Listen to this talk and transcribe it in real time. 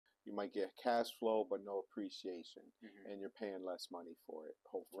you might get cash flow but no appreciation, Mm-hmm. and you're paying less money for it,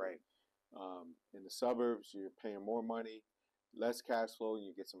 hopefully. Right. In the suburbs, you're paying more money, less cash flow, and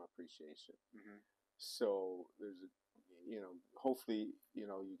you get some appreciation. Mm-hmm. So there's hopefully,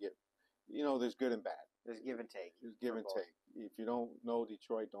 you get, there's good and bad. There's give and take. There's give and take. If you don't know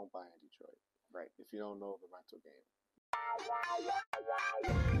Detroit, don't buy in Detroit. Right. If you don't know the rental game.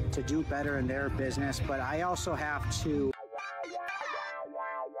 To do better in their business, but I also have to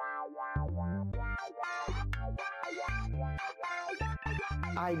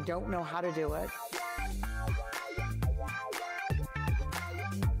I don't know how to do it.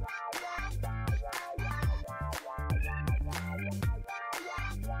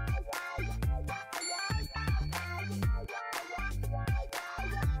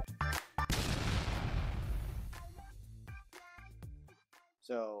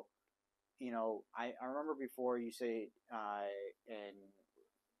 So, I remember before you say, and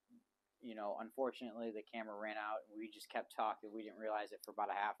unfortunately the camera ran out and we just kept talking. We didn't realize it for about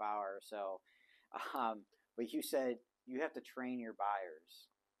a half hour or so. But you said you have to train your buyers.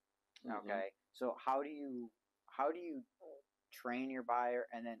 Mm-hmm. Okay. So how do you train your buyer,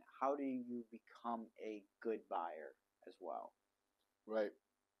 and then how do you become a good buyer as well? Right.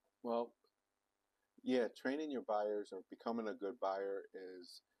 Well, yeah, training your buyers or becoming a good buyer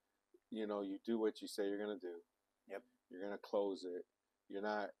is, you do what you say you're going to do. Yep. You're going to close it. You're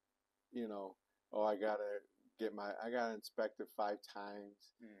not, oh, I got to inspect it 5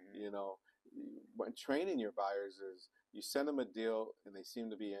 times. Mm-hmm. When training your buyers is you send them a deal and they seem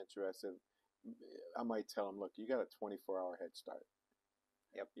to be interested. I might tell them, look, you got a 24-hour head start.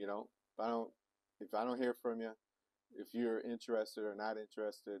 Yep. If I don't hear from you, if you're interested or not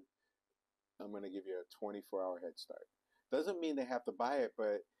interested, I'm going to give you a 24-hour head start. Doesn't mean they have to buy it,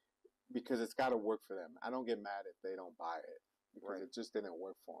 but because it's got to work for them. I don't get mad if they don't buy it because it just didn't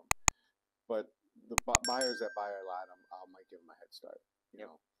work for them. But the buyers that buy a lot, I might give them a head start. You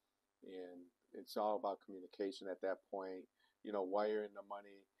know, and it's all about communication at that point. Wiring the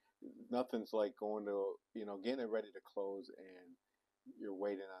money. Nothing's like going to, getting it ready to close and you're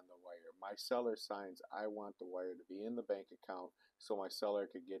waiting on the wire. My seller signs, I want the wire to be in the bank account so my seller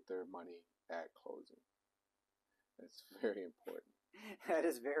could get their money at closing. That's very important. That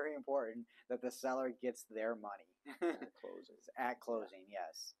is very important that the seller gets their money at closing. At closing,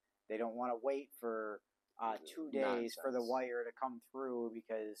 yes. They don't want to wait for 2 days for the wire to come through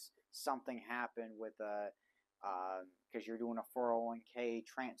because something happened with because you're doing a 401k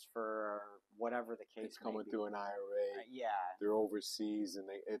transfer or whatever the case. It's coming through an IRA. Yeah. They're overseas and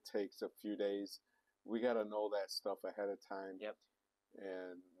it takes a few days. We got to know that stuff ahead of time. Yep.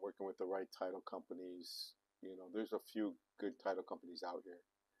 And working with the right title companies. There's a few good title companies out here.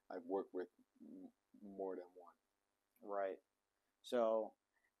 I've worked with more than one. Right. So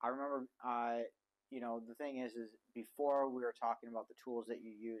I remember, the thing is before we were talking about the tools that you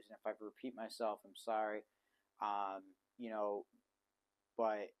use, and if I repeat myself, I'm sorry.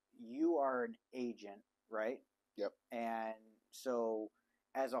 But you are an agent, right? Yep. And so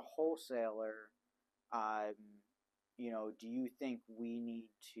as a wholesaler, do you think we need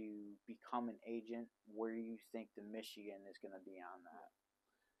to become an agent? Where do you think the Michigan is going to be on that?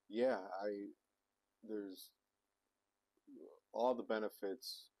 Yeah, there's all the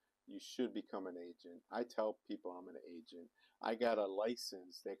benefits. You should become an agent. I tell people I'm an agent. I got a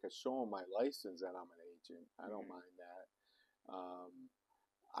license. They could show them my license that I'm an agent. I don't mind that.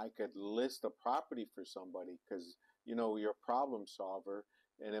 I could list a property for somebody because, you're a problem solver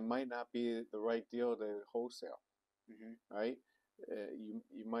and it might not be the right deal to wholesale. Right?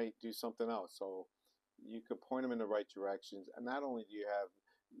 You might do something else. So you could point them in the right directions. And not only do you have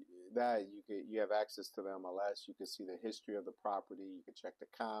that, you have access to the MLS. You can see the history of the property. You can check the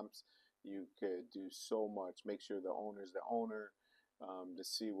comps. You could do so much. Make sure the owner's the owner, to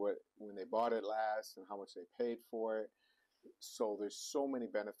see when they bought it last and how much they paid for it. So there's so many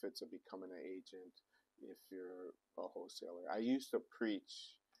benefits of becoming an agent if you're a wholesaler. I used to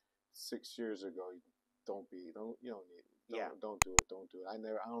preach 6 years ago. Don't do it. Don't do it.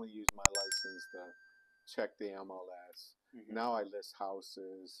 I only use my license to check the MLS. Now I list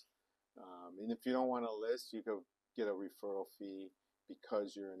houses. And if you don't want to list, you could get a referral fee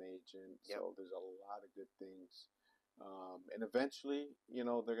because you're an agent. Yep. So there's a lot of good things. And eventually, they're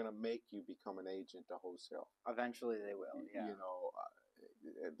going to make you become an agent to wholesale. Eventually they will, yeah.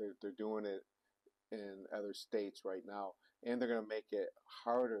 They're doing it in other states right now. And they're going to make it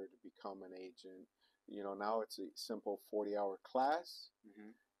harder to become an agent. Now it's a simple 40-hour class.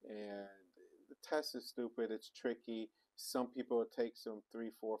 And the test is stupid. It's tricky. Some people, it takes them 3,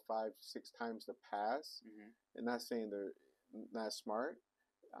 4, 5, 6 times to pass. And not saying they're not smart.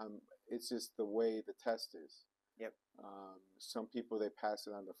 It's just the way the test is. Yep. Some people, they pass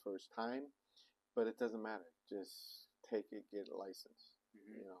it on the first time, but it doesn't matter. Just take it, get a license.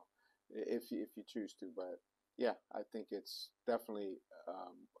 You know, if you choose to. But yeah, I think it's definitely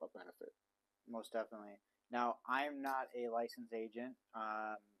a benefit. Most definitely. Now, I'm not a licensed agent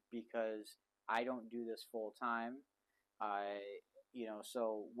because I don't do this full time.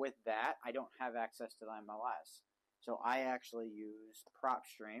 So with that, I don't have access to the MLS. So I actually use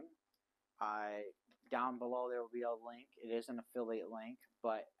Propstream. Down below there will be a link. It is an affiliate link,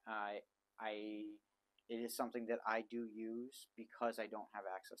 but it is something that I do use because I don't have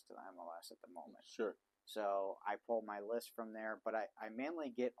access to the MLS at the moment. Sure. So I pull my list from there, but I mainly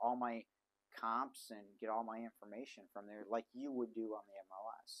get all my comps and get all my information from there like you would do on the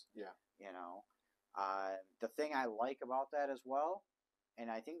MLS. Yeah. The thing I like about that as well, and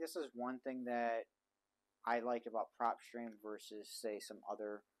I think this is one thing that I like about Propstream versus, say, some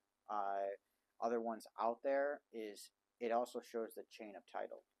other ones out there, is it also shows the chain of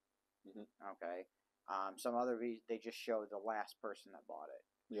title. Okay. Some other they just show the last person that bought it.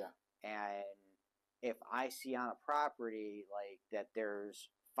 Yeah. And if I see on a property like that there's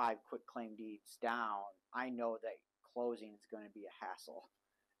 5 quick claim deeds down, I know that closing is going to be a hassle.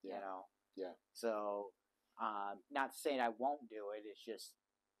 Yeah. Yeah. So, not saying I won't do it. It's just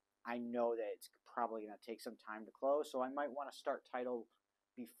I know that it's probably going to take some time to close, so I might want to start title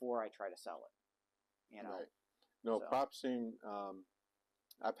before I try to sell it. Right. No, so. Propstream,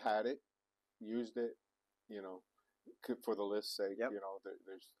 I've had it, used it, for the list's sake. Yep.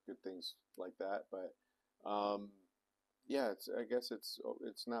 There's good things like that, but yeah, I guess it's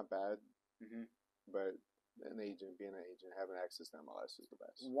not bad, but being an agent, having access to MLS is the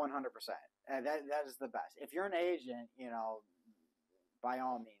best. 100%, and that is the best. If you're an agent, by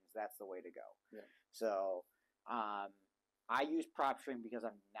all means, that's the way to go. Yeah. So, I use Propstream because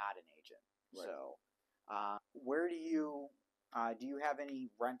I'm not an agent. Right. So, where do you have any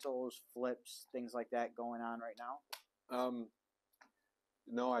rentals, flips, things like that going on right now?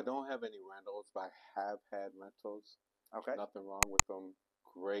 No, I don't have any rentals, but I have had rentals. Okay. Nothing wrong with them.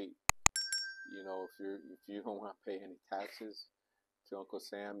 Great. If you don't want to pay any taxes to Uncle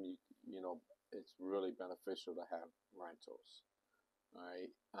Sam, it's really beneficial to have rentals. All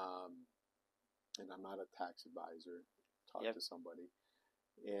right. And I'm not a tax advisor. Talk to somebody.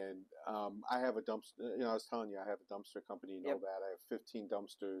 And I have a dumpster. I was telling you, I have a dumpster company. You know that. I have 15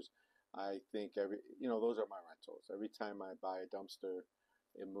 dumpsters. I think those are my rentals. Every time I buy a dumpster,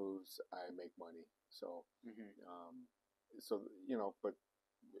 it moves, I make money. So, but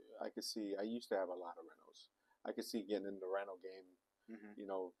I could see, I used to have a lot of rentals. I could see getting in the rental game.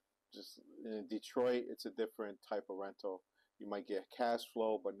 Just in Detroit, it's a different type of rental. You might get cash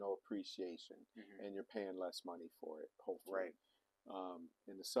flow, but no appreciation, and you're paying less money for it, hopefully. Right.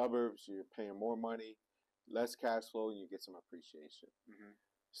 In the suburbs, you're paying more money, less cash flow, and you get some appreciation.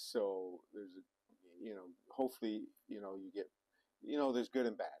 So there's, hopefully, you get, there's good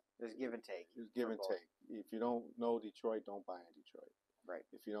and bad. There's give and take. There's give and take. If you don't know Detroit, don't buy in Detroit. Right.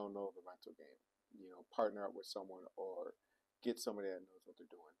 If you don't know the rental game, partner up with someone or get somebody that knows what they're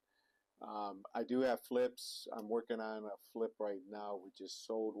doing. I do have flips. I'm working on a flip right now. We just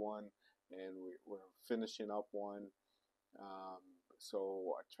sold one, and we're finishing up one.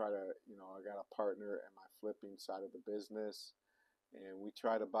 So I try to, I got a partner in my flipping side of the business, and we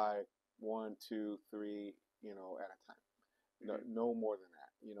try to buy 1, 2, 3, at a time. No more than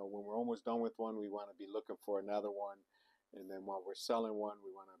that. When we're almost done with one, we want to be looking for another one. And then while we're selling one,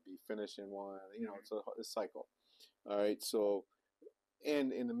 we want to be finishing one. It's a cycle. All right. So,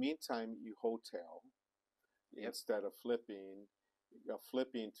 and in the meantime, you hotel instead of flipping.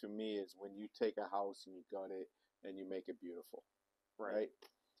 Flipping to me is when you take a house and you gut it and you make it beautiful. Right.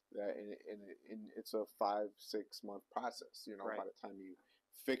 That and it's a 5-6 month process. By the time you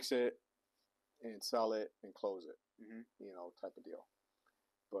fix it and sell it and close it, type of deal.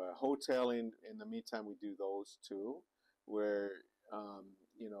 But hoteling, in the meantime, we do those too, where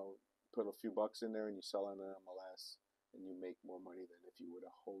put a few bucks in there and you sell on an MLS and you make more money than if you would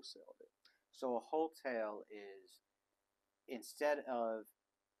have wholesaled it. So a wholesale is, instead of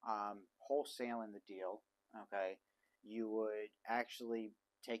wholesaling the deal, okay, you would actually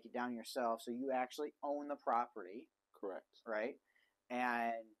take it down yourself. So you actually own the property. Correct. Right?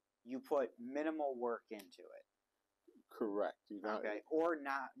 And you put minimal work into it. Correct. Or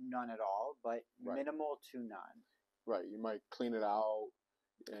none at all, but minimal to none. Right. You might clean it out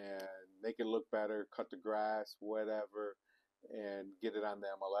and make it look better, cut the grass, whatever, and get it on the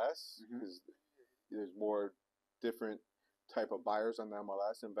MLS because there's more different type of buyers on the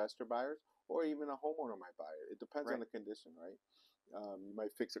MLS, investor buyers, or even a homeowner might buy it. It depends on the condition, right? You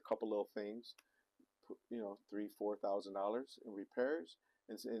might fix a couple little things, $3,000-4,000 in repairs.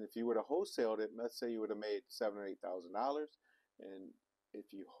 And if you would have wholesaled it, let's say you would have made $7,000 or $8,000, and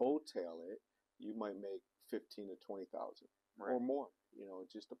if you wholesale it, you might make 15 to 20,000 or more.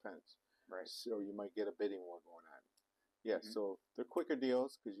 It just depends. Right. So you might get a bidding war going on. Yeah. So they're quicker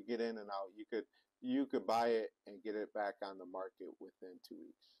deals because you get in and out. You could buy it and get it back on the market within 2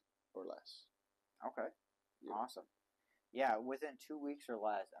 weeks or less. Okay. Yeah. Awesome. Yeah, within 2 weeks or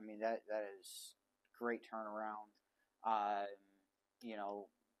less. I mean, that is great turnaround.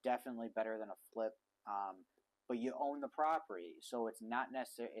 Definitely better than a flip. But you own the property, so it's not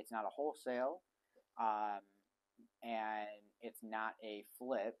necessarily, it's not a wholesale, and it's not a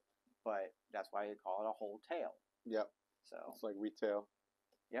flip, but that's why you call it a wholesale. Yep. So it's like retail.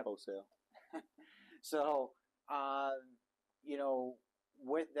 Yep. Wholesale. So,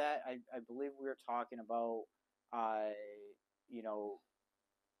 with that, I believe we were talking about, I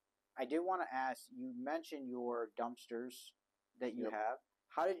did want to ask, you mentioned your dumpsters that you have.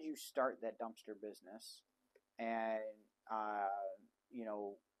 How did you start that dumpster business? And,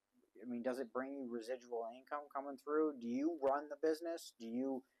 does it bring you residual income coming through? Do you run the business?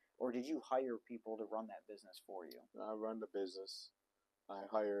 Or did you hire people to run that business for you? I run the business. I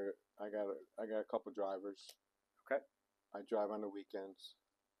got a couple drivers. Okay. I drive on the weekends.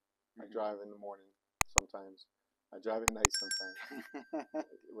 Mm-hmm. I drive in the morning sometimes. I drive at night sometimes.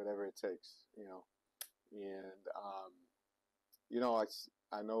 Whatever it takes, And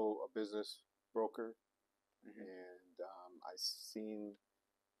I know a business broker, and I seen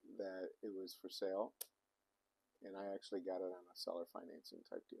that it was for sale, and I actually got it on a seller financing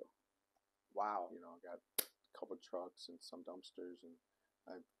type deal. Wow. I got a couple trucks and some dumpsters, and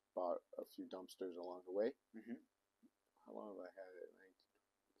I bought a few dumpsters along the way. Mm-hmm. How long have I had it?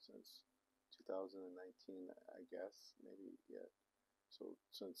 Since 2019, I guess, maybe, yeah. So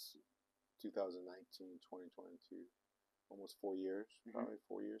since 2019, 2022, almost 4 years, probably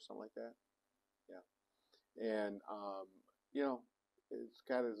 4 years, something like that. Yeah. And, it's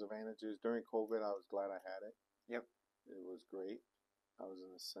got its advantages. During COVID, I was glad I had it. Yep. It was great. I was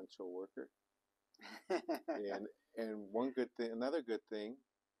an essential worker. and one good thing, another good thing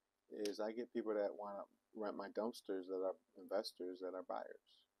is I get people that want to rent my dumpsters that are investors that are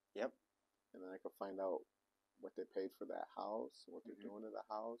buyers. Yep. And then I can find out what they paid for that house, what they're doing to the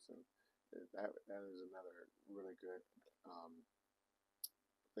house, and that is another really good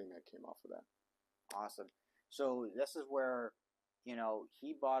thing that came off of that. Awesome. So this is where,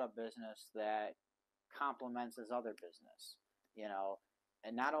 he bought a business that complements his other business,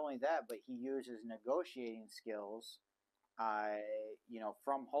 and not only that, but he uses negotiating skills,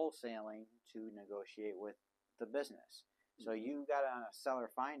 from wholesaling to negotiate with the business. So you got on a seller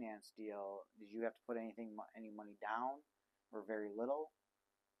finance deal. Did you have to put any money down, or very little?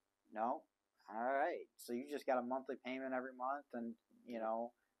 No? All right. So you just got a monthly payment every month, and,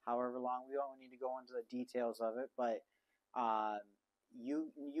 however long. We don't need to go into the details of it, but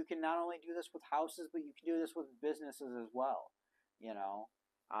you can not only do this with houses, but you can do this with businesses as well.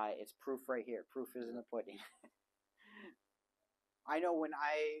 It's proof right here. Proof is in the pudding. I know when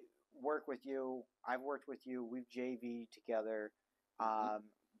I work with you, I've worked with you, we've JV'd together.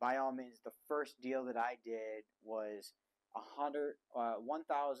 By all means, the first deal that I did was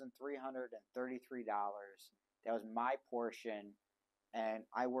 $1,333. That was my portion, and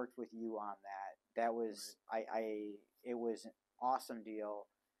I worked with you on that. That was it was an awesome deal.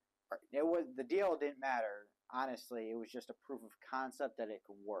 The deal didn't matter, honestly. It was just a proof of concept that it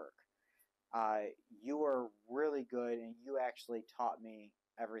could work. You were really good, and you actually taught me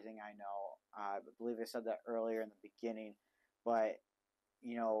everything I know. I believe I said that earlier in the beginning, but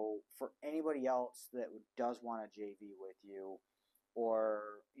for anybody else that does want to JV with you,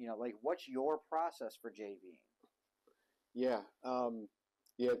 or what's your process for JVing? Yeah,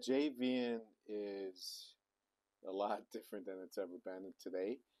 JVing is a lot different than it's ever been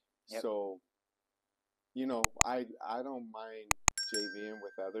today. Yep. So, I don't mind JVing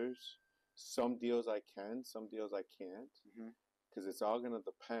with others. Some deals I can, some deals I can't, because it's all going to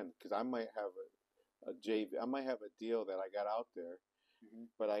depend. Because I might have a JV, I might have a deal that I got out there,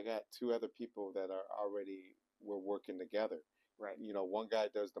 but I got two other people that we're working together. Right. One guy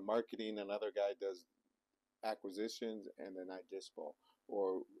does the marketing, another guy does acquisitions, and then I dispo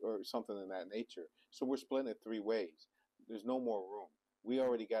or something in that nature. So we're splitting it 3 ways. There's no more room. We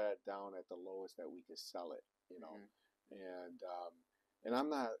already got it down at the lowest that we could sell it, and I'm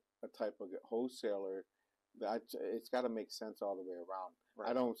not a type of wholesaler that it's got to make sense all the way around. Right.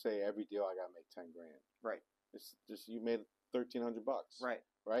 I don't say every deal I got to make 10 grand. Right. It's just you made $1,300. Right.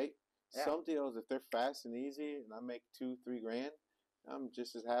 Right. Yeah. Some deals, if they're fast and easy, and I make 2-3 grand, I'm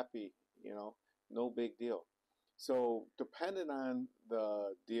just as happy, no big deal. So depending on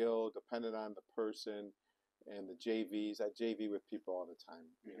the deal, depending on the person and the JVs, I JV with people all the time,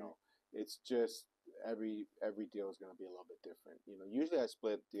 it's just every deal is going to be a little bit different. Usually I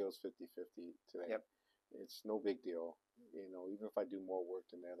split deals 50-50 today. Yep. It's no big deal, even if I do more work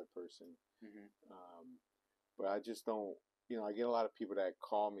than the other person. But I just don't, I get a lot of people that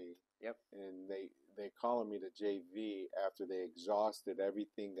call me. Yep. And they calling me to JV after they exhausted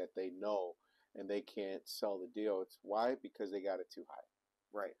everything that they know and they can't sell the deal. It's why? Because they got it too high.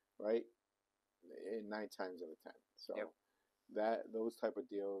 Right? And 9 times out of 10. So those type of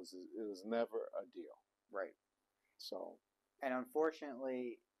deals, it was never a deal. Right. So. And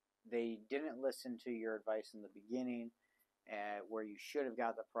unfortunately, they didn't listen to your advice in the beginning, where you should have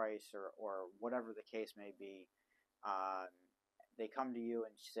got the price or whatever the case may be. They come to you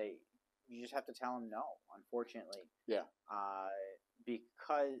and say, you just have to tell them no, unfortunately. Yeah.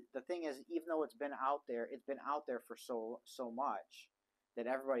 Because the thing is, even though it's been out there for so much that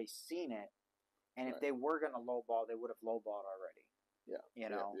everybody's seen it. And if they were going to lowball, they would have lowballed already. Yeah.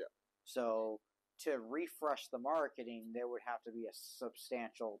 Yeah. So to refresh the marketing, there would have to be a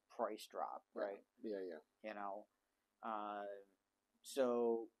substantial price drop, right? Yeah.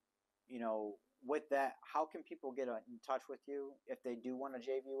 So, with that, how can people get in touch with you if they do want to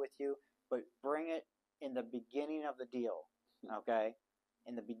JV with you? But bring it in the beginning of the deal, okay?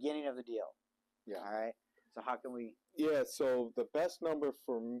 In the beginning of the deal. Yeah. All right? So how can we... Yeah, so the best number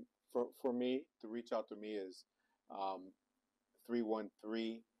for me to reach out to me is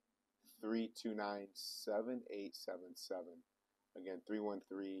 313-329-7877. Again,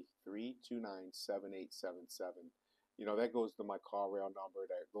 313-329-7877. That goes to my call rail number.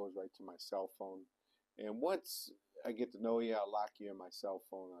 That goes right to my cell phone. And once I get to know you, I'll lock you in my cell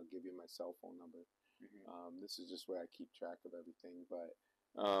phone. I'll give you my cell phone number. This is just where I keep track of everything. But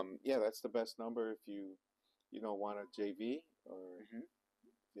that's the best number if you want to JV or if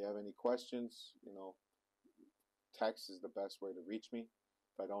you have any questions. Text is the best way to reach me.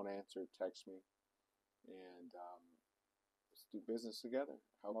 If I don't answer, text me, and let's do business together.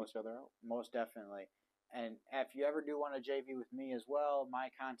 Help each other out. Most definitely. And if you ever do want to JV with me as well,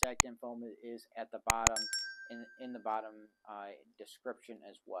 my contact info is at the bottom, in the bottom description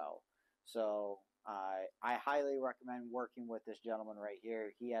as well. So I highly recommend working with this gentleman right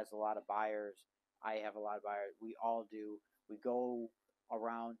here. He has a lot of buyers. I have a lot of buyers. We all do. We go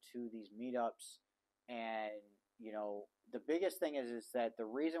around to these meetups, and the biggest thing is that the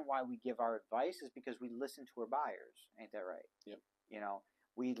reason why we give our advice is because we listen to our buyers. Ain't that right? Yep.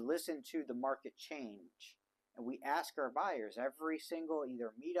 We listen to the market change, and we ask our buyers every single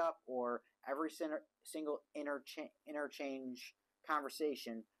either meetup or every single interchange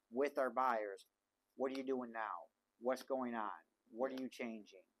conversation with our buyers. What are you doing now? What's going on? What are you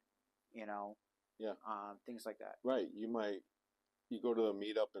changing? Things like that. Right. You go to a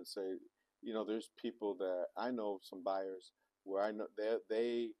meetup and say, there's people that I know, some buyers where I know they're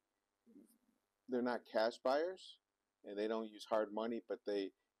not cash buyers and they don't use hard money, but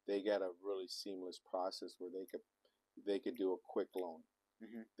they got a really seamless process where they could do a quick loan.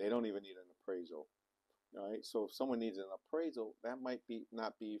 They don't even need an appraisal. All right. So if someone needs an appraisal, that might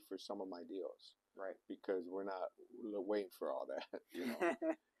not be for some of my deals. Right. Because we're not waiting for all that.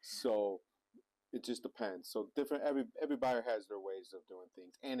 So it just depends. So every buyer has their ways of doing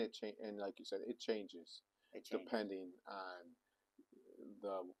things, and and like you said, it changes depending on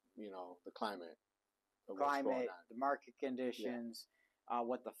the climate, of what's going on. The market conditions,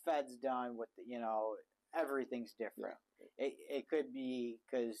 what the Fed's done, everything's different. Yeah. It could be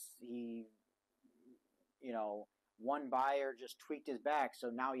because one buyer just tweaked his back, so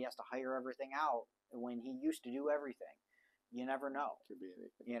now he has to hire everything out when he used to do everything. You never know. Could be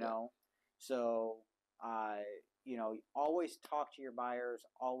anything. So, always talk to your buyers,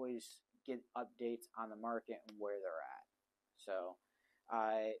 always get updates on the market and where they're at. So,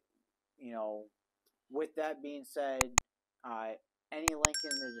 with that being said, any link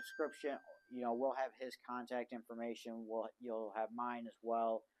in the description, we'll have his contact information. You'll have mine as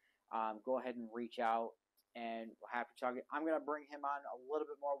well. Go ahead and reach out, and we'll have to talk. I'm going to bring him on a little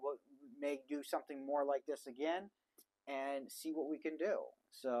bit more. We may do something more like this again and see what we can do.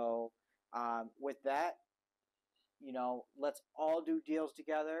 So, with that, let's all do deals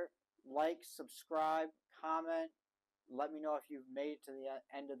together. Like, subscribe, comment. Let me know if you've made it to the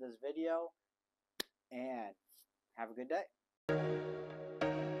end of this video, and have a good day.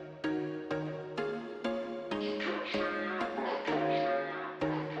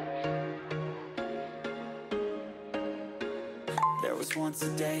 There was once a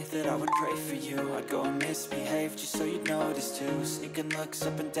day that I would pray for you. I'd go and misbehave just so you'd notice too. Sneaking looks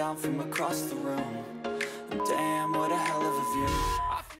up and down from across the room.